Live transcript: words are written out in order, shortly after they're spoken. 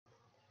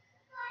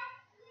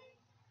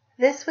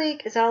This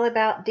week is all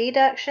about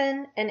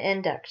deduction and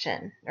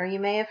induction, or you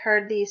may have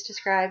heard these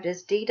described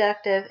as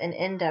deductive and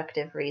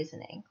inductive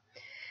reasoning.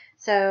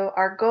 So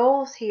our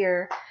goals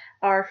here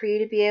are for you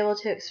to be able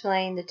to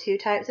explain the two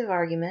types of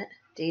argument,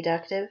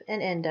 deductive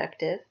and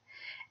inductive,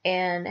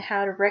 and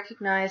how to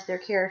recognize their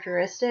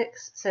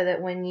characteristics so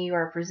that when you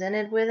are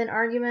presented with an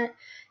argument,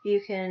 you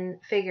can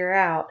figure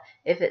out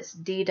if it's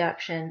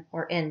deduction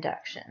or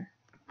induction.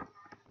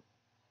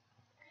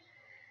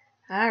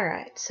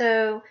 Alright,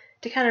 so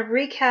to kind of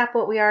recap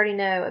what we already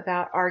know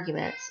about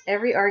arguments,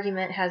 every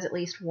argument has at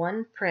least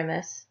one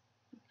premise,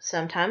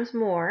 sometimes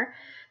more,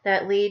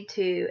 that lead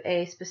to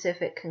a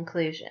specific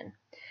conclusion.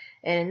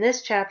 And in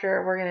this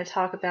chapter, we're going to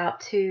talk about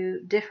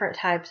two different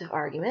types of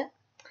argument,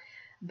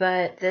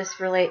 but this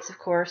relates, of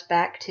course,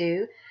 back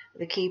to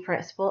the key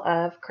principle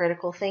of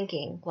critical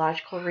thinking,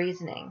 logical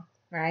reasoning,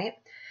 right?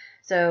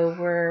 So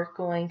we're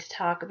going to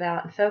talk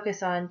about and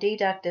focus on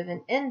deductive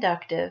and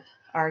inductive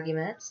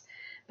arguments.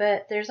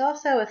 But there's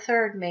also a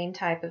third main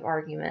type of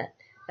argument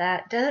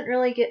that doesn't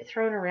really get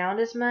thrown around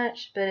as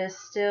much, but is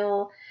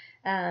still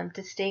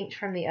distinct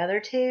from the other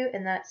two,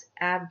 and that's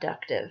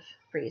abductive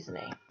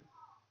reasoning.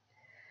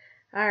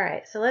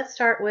 Alright, so let's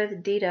start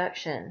with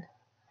deduction.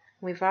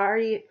 We've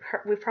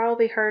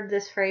probably heard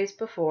this phrase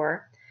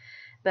before,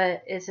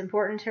 but it's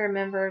important to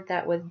remember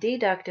that with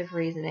deductive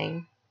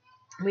reasoning,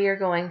 we are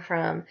going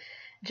from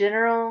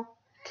general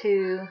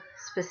to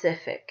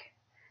specific.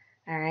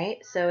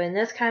 Alright, so in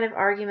this kind of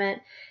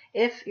argument,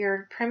 if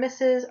your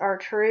premises are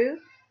true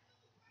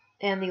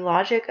and the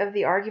logic of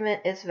the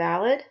argument is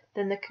valid,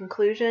 then the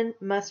conclusion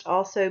must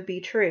also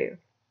be true.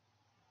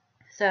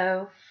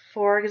 So,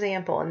 for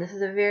example, and this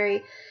is a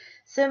very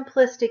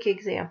simplistic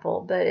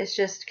example, but it's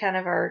just kind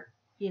of our,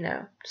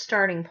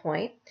 starting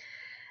point.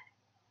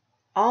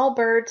 All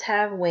birds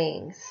have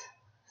wings.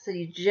 So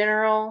the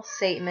general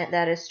statement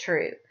that is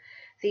true.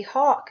 The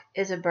hawk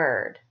is a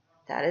bird.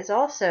 That is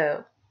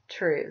also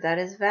true. That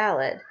is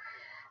valid.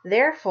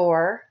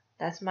 Therefore,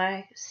 that's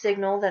my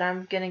signal that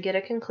I'm going to get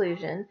a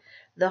conclusion.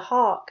 The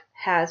hawk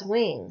has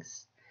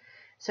wings.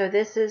 So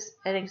this is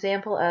an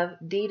example of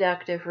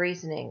deductive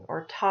reasoning,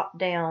 or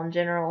top-down,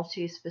 general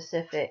to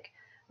specific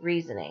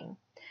reasoning.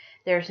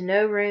 There's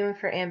no room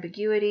for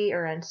ambiguity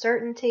or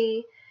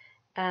uncertainty.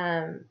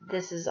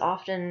 This is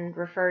often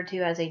referred to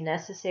as a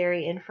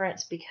necessary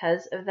inference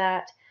because of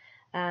that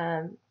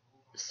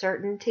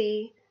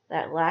certainty,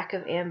 that lack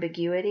of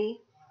ambiguity.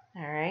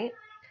 All right.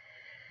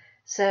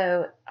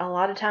 So a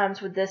lot of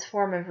times with this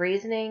form of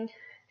reasoning,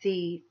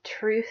 the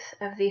truth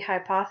of the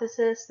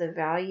hypothesis, the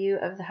value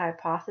of the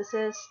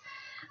hypothesis,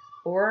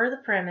 or the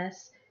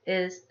premise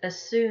is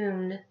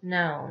assumed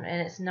known,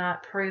 and it's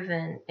not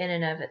proven in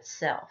and of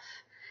itself.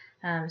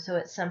 So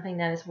it's something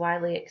that is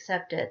widely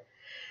accepted.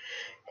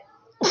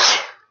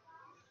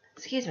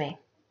 Excuse me.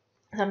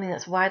 Something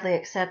that's widely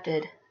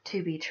accepted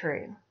to be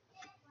true.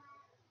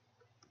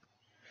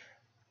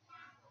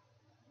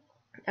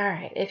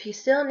 Alright, if you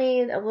still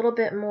need a little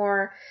bit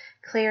more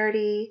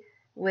clarity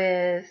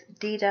with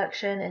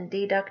deduction and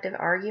deductive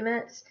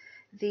arguments,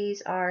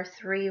 these are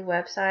 3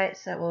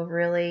 websites that will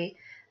really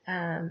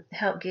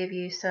help give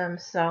you some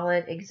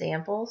solid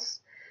examples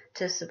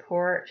to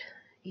support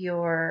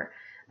your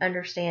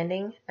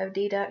understanding of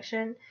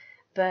deduction.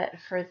 But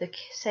for the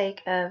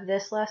sake of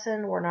this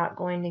lesson, we're not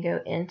going to go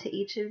into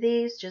each of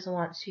these, just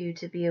want you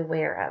to be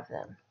aware of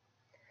them.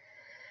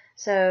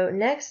 So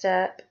next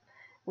up,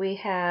 we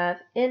have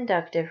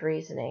inductive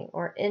reasoning,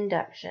 or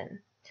induction.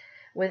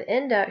 With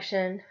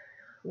induction,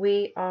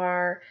 we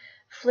are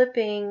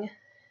flipping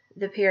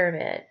the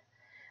pyramid.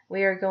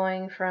 We are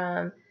going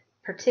from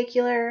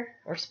particular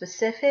or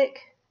specific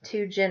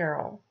to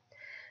general.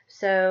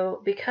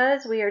 So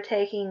because we are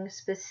taking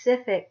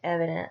specific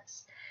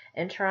evidence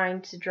and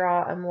trying to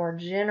draw a more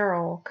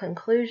general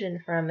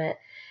conclusion from it,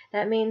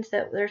 that means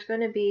that there's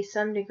going to be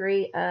some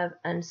degree of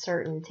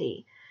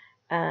uncertainty.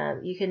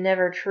 You can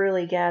never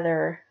truly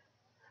gather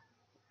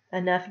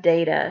enough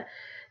data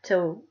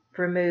to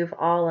remove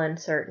all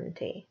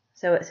uncertainty.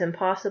 So it's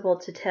impossible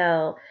to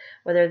tell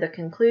whether the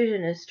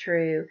conclusion is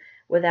true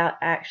without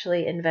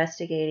actually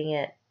investigating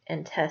it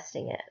and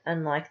testing it,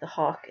 unlike the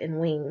hawk and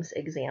wings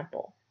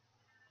example.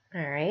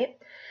 All right.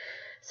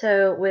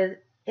 So with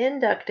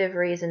inductive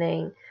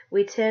reasoning,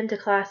 we tend to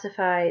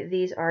classify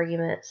these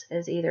arguments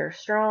as either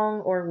strong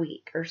or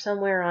weak, or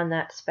somewhere on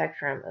that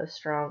spectrum of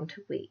strong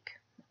to weak.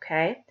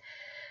 Okay?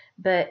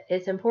 But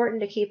it's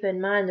important to keep in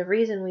mind the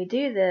reason we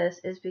do this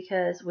is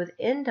because with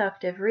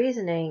inductive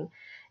reasoning,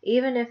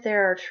 even if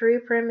there are true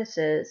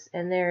premises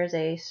and there is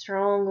a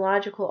strong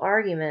logical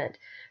argument,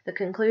 the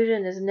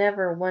conclusion is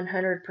never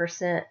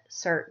 100%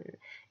 certain.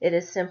 It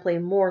is simply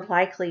more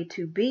likely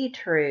to be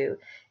true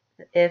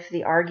if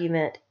the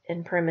argument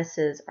and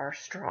premises are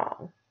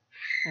strong.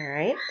 All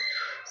right?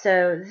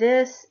 So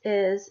this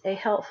is a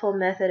helpful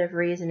method of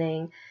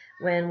reasoning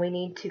when we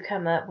need to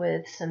come up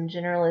with some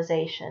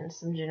generalizations,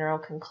 some general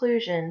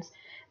conclusions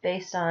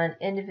based on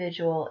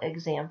individual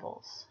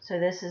examples. So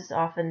this is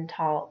often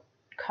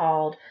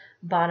called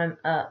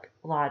bottom-up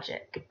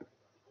logic.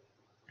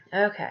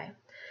 Okay,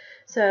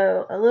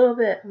 So a little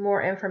bit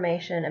more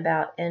information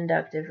about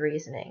inductive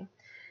reasoning.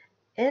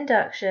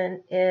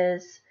 Induction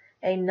is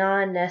a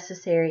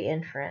non-necessary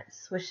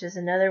inference, which is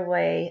another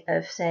way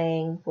of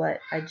saying what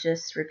I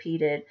just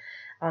repeated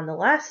on the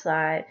last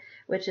slide,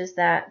 which is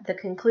that the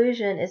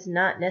conclusion is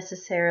not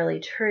necessarily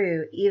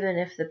true even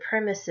if the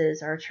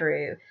premises are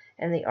true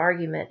and the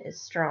argument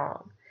is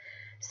strong.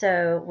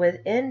 So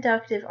with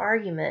inductive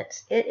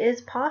arguments, it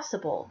is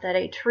possible that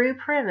a true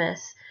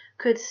premise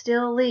could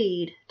still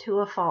lead to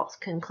a false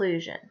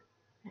conclusion.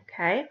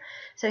 Okay,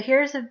 so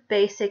here's a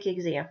basic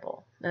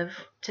example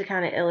to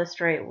kind of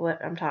illustrate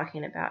what I'm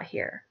talking about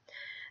here.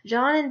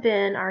 John and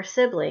Ben are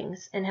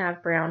siblings and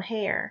have brown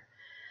hair.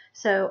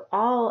 So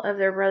all of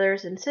their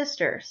brothers and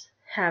sisters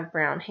have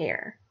brown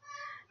hair.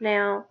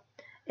 Now,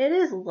 it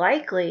is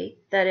likely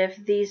that if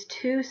these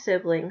two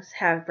siblings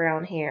have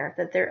brown hair,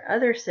 that their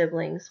other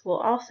siblings will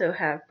also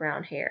have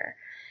brown hair.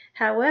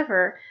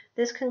 However,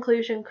 this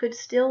conclusion could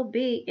still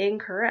be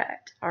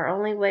incorrect. Our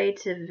only way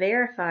to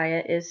verify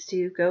it is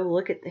to go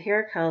look at the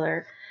hair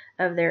color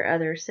of their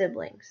other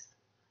siblings.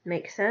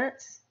 Make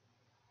sense?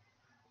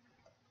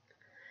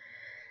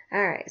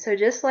 All right, so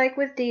just like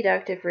with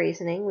deductive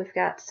reasoning, we've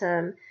got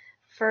some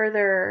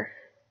further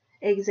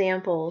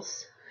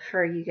examples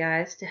for you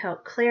guys to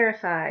help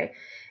clarify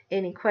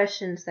any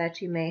questions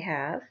that you may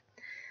have.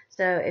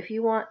 So if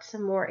you want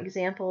some more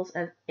examples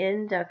of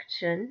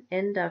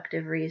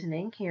inductive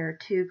reasoning, here are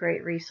two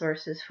great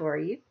resources for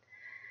you.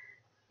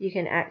 You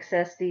can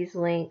access these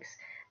links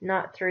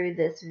not through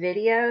this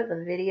video.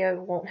 The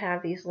video won't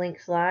have these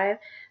links live,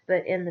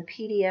 but in the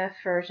PDF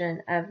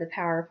version of the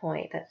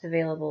PowerPoint that's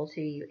available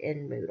to you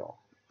in Moodle.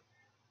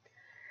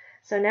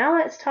 So now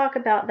let's talk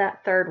about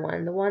that third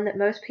one, the one that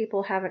most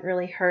people haven't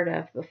really heard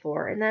of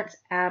before, and that's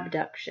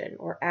abduction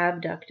or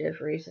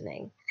abductive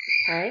reasoning.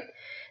 Okay,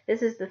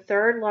 this is the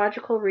third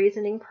logical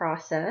reasoning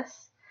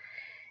process,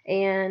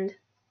 and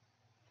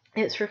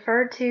it's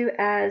referred to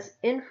as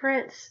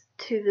inference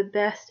to the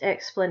best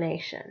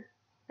explanation.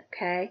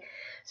 Okay,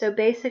 so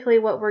basically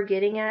what we're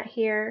getting at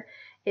here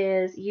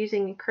is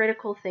using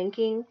critical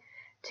thinking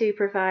to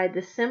provide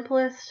the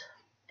simplest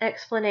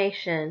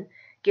explanation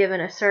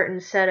given a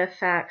certain set of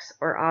facts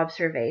or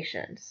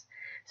observations.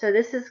 So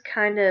this is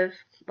kind of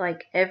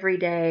like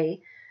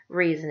everyday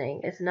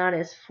reasoning. It's not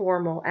as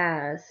formal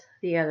as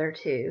the other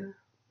two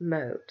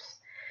modes.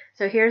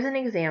 So here's an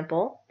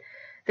example.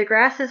 The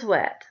grass is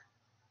wet.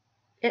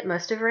 It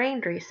must have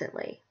rained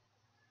recently.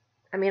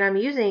 I mean, I'm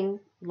using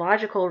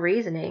logical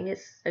reasoning.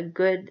 It's a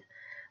good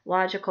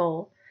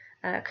logical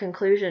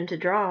conclusion to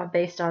draw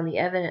based on the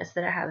evidence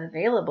that I have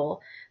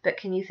available. But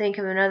can you think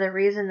of another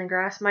reason the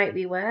grass might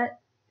be wet?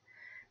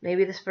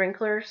 Maybe the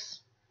sprinklers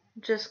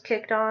just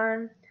kicked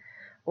on,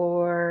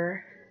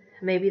 or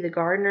maybe the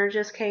gardener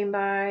just came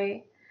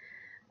by,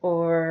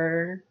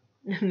 or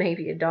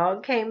maybe a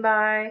dog came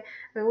by. I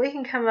mean, we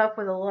can come up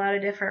with a lot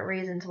of different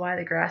reasons why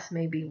the grass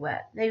may be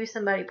wet. Maybe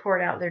somebody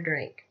poured out their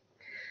drink.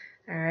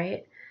 All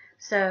right.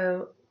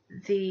 So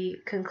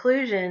the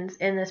conclusions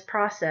in this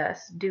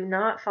process do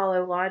not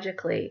follow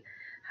logically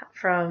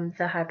from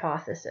the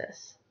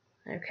hypothesis.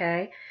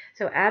 Okay.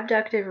 So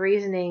abductive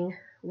reasoning,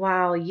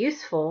 while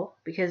useful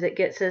because it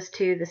gets us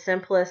to the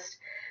simplest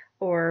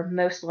or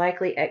most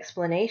likely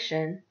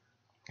explanation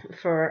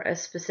for a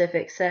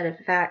specific set of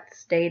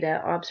facts,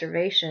 data,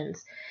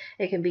 observations,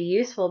 it can be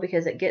useful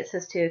because it gets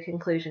us to a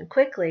conclusion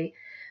quickly,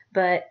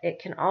 but it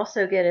can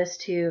also get us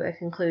to a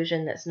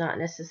conclusion that's not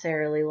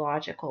necessarily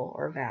logical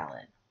or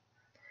valid.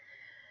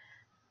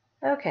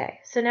 Okay,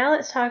 so now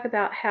let's talk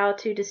about how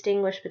to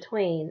distinguish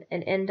between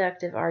an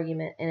inductive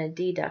argument and a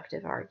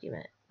deductive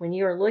argument. When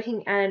you are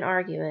looking at an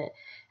argument,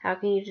 how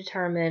can you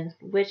determine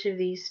which of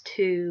these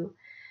two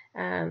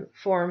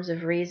forms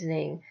of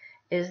reasoning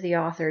is the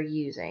author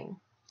using?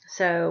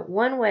 So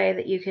one way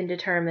that you can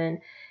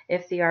determine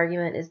if the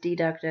argument is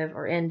deductive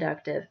or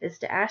inductive is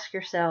to ask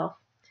yourself,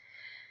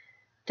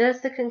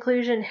 does the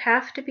conclusion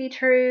have to be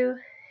true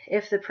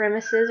if the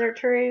premises are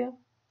true?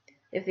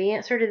 If the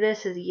answer to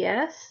this is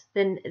yes,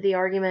 then the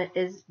argument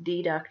is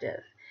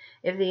deductive.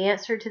 If the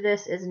answer to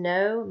this is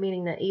no,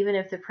 meaning that even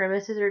if the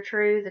premises are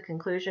true, the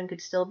conclusion could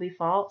still be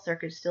false, there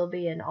could still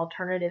be an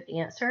alternative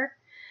answer,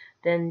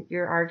 then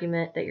your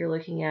argument that you're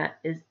looking at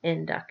is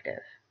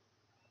inductive.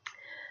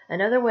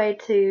 Another way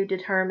to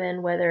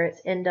determine whether it's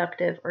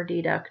inductive or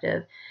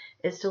deductive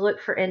is to look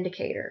for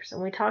indicators.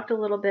 And we talked a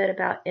little bit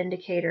about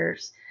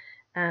indicators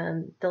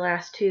the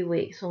last 2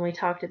 weeks when we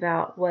talked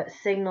about what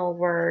signal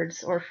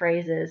words or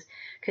phrases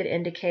could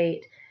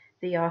indicate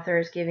the author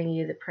is giving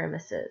you the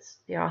premises,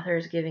 the author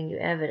is giving you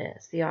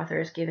evidence, the author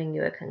is giving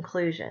you a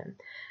conclusion.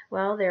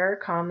 Well, there are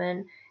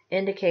common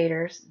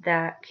indicators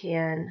that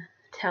can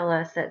tell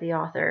us that the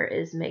author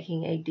is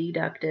making a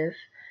deductive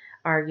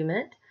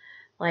argument,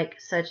 like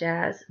such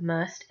as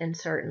must and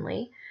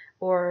certainly,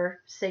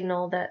 or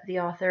signal that the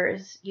author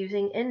is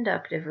using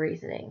inductive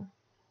reasoning,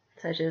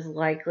 such as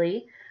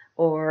likely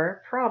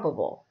or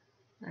probable.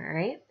 All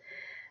right,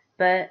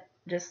 but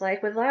just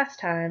like with last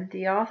time,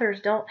 the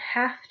authors don't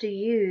have to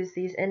use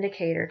these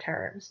indicator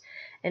terms,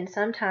 And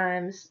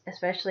sometimes,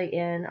 especially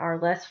in our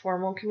less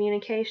formal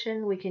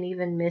communication, we can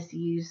even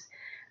misuse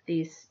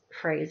these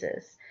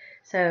phrases.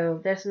 So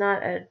there's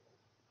not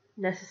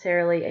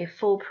necessarily a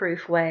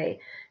foolproof way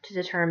to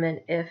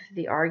determine if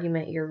the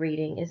argument you're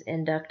reading is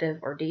inductive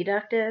or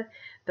deductive,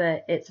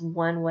 but it's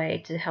one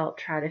way to help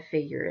try to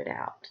figure it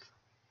out.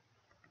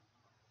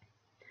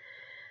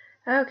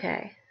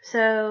 Okay,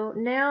 so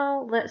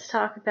now let's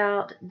talk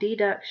about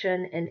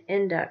deduction and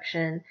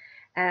induction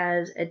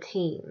as a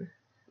team.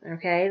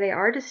 Okay, they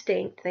are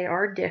distinct, they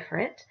are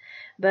different,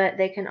 but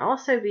they can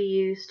also be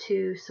used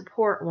to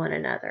support one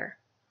another.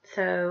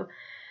 So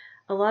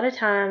a lot of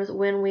times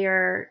when we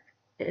are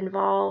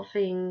involved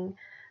in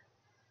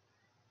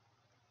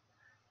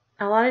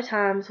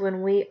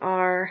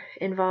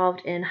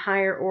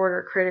higher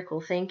order critical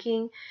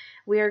thinking,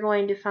 we are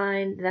going to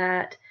find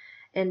that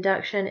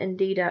induction and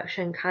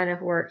deduction kind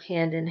of work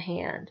hand in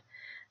hand.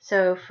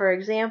 So, for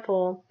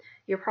example,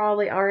 you're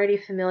probably already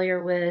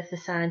familiar with the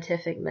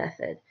scientific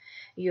method.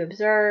 You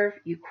observe,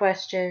 you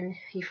question,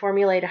 you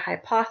formulate a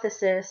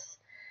hypothesis,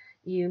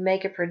 you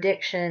make a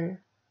prediction,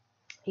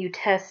 you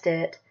test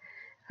it.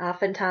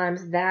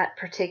 Oftentimes that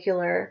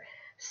particular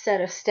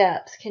set of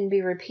steps can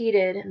be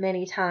repeated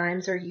many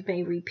times, or you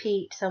may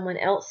repeat someone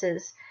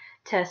else's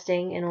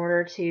testing in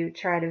order to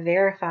try to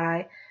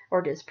verify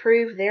or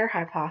disprove their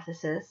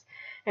hypothesis.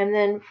 And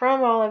then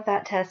from all of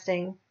that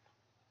testing,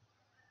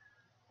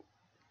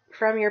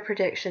 from your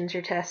predictions,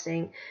 your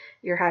testing,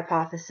 your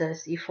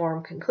hypothesis, you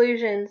form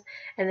conclusions,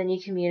 and then you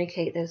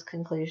communicate those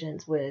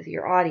conclusions with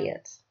your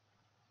audience.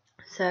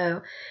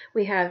 So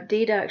we have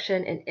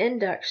deduction and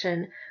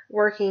induction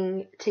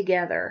working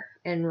together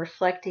and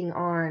reflecting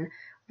on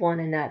one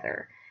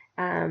another.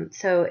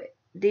 So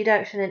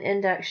deduction and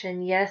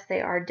induction, yes,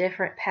 they are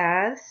different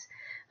paths,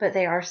 but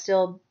they are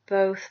still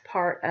both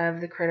part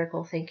of the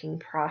critical thinking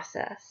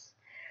process.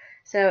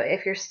 So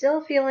if you're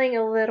still feeling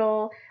a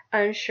little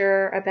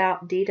unsure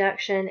about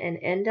deduction and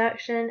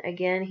induction,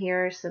 again,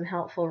 here are some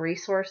helpful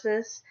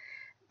resources.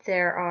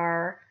 There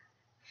are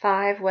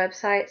 5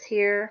 websites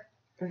here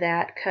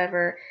that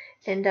cover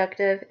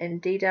inductive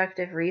and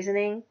deductive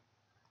reasoning,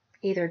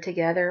 either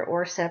together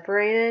or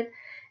separated.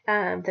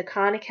 The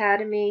Khan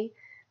Academy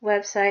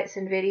websites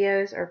and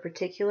videos are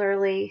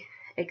particularly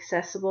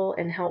accessible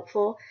and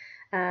helpful.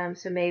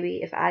 So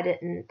maybe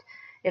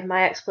if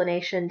my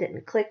explanation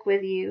didn't click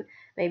with you,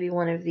 maybe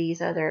one of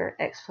these other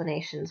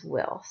explanations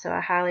will. So I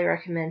highly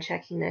recommend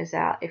checking those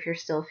out if you're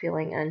still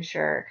feeling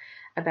unsure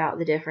about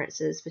the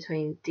differences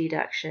between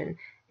deduction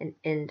and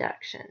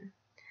induction.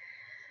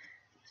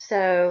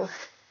 So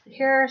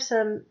here are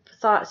some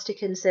thoughts to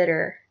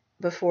consider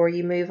before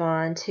you move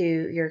on to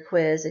your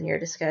quiz and your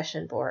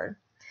discussion board.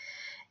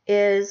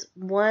 Is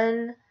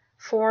one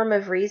form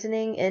of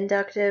reasoning,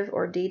 inductive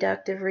or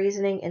deductive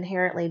reasoning,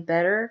 inherently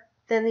better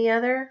than the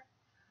other?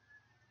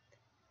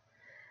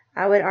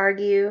 I would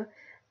argue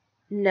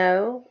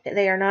no,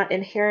 they are not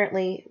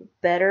inherently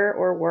better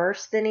or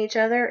worse than each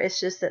other. It's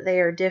just that they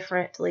are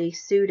differently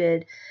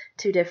suited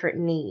to different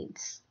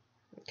needs.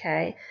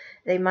 Okay,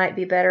 they might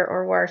be better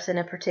or worse in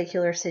a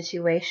particular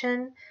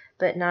situation,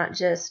 but not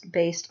just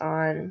based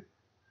on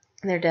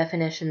their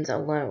definitions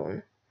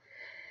alone.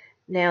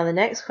 Now, the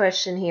next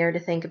question here to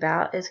think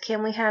about is,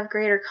 can we have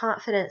greater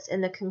confidence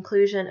in the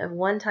conclusion of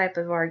one type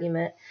of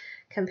argument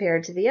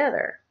compared to the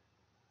other?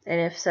 And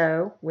if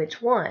so,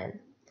 which one?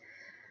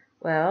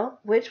 Well,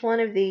 which one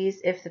of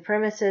these, if the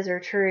premises are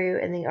true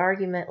and the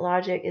argument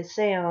logic is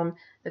sound,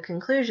 the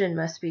conclusion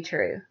must be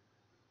true?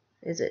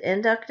 Is it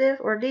inductive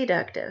or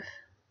deductive?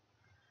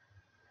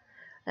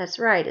 That's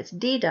right, it's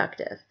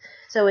deductive.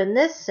 So in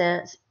this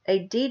sense, a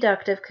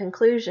deductive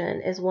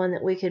conclusion is one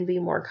that we can be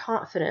more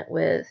confident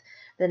with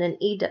than an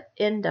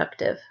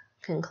inductive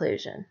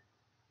conclusion.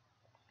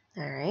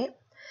 All right.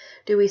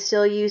 Do we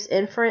still use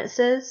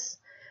inferences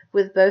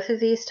with both of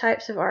these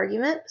types of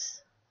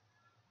arguments?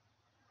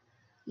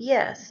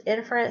 Yes,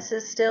 inference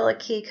is still a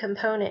key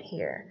component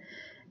here.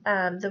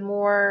 The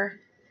more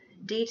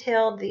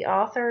detailed the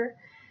author,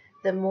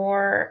 the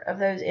more of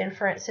those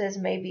inferences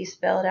may be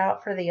spelled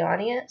out for the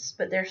audience,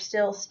 but there's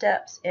still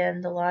steps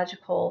in the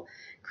logical,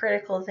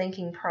 critical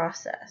thinking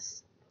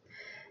process.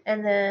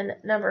 And then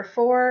number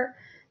 4,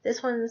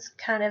 this one's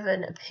kind of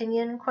an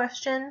opinion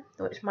question,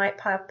 which might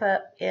pop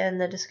up in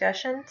the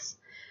discussions.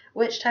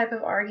 Which type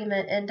of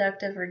argument,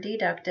 inductive or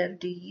deductive,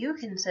 do you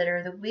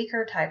consider the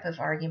weaker type of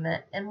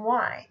argument, and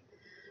why?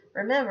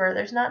 Remember,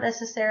 there's not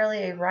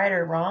necessarily a right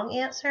or wrong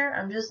answer.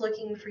 I'm just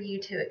looking for you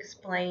to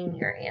explain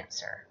your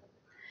answer.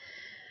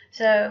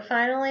 So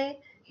finally,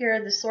 here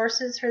are the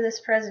sources for this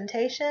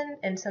presentation,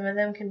 and some of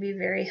them can be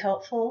very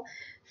helpful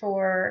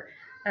for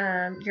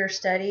your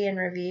study and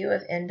review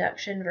of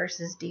induction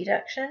versus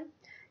deduction.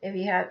 If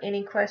you have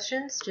any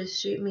questions,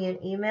 just shoot me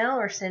an email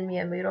or send me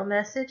a Moodle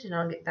message, and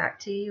I'll get back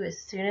to you as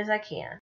soon as I can.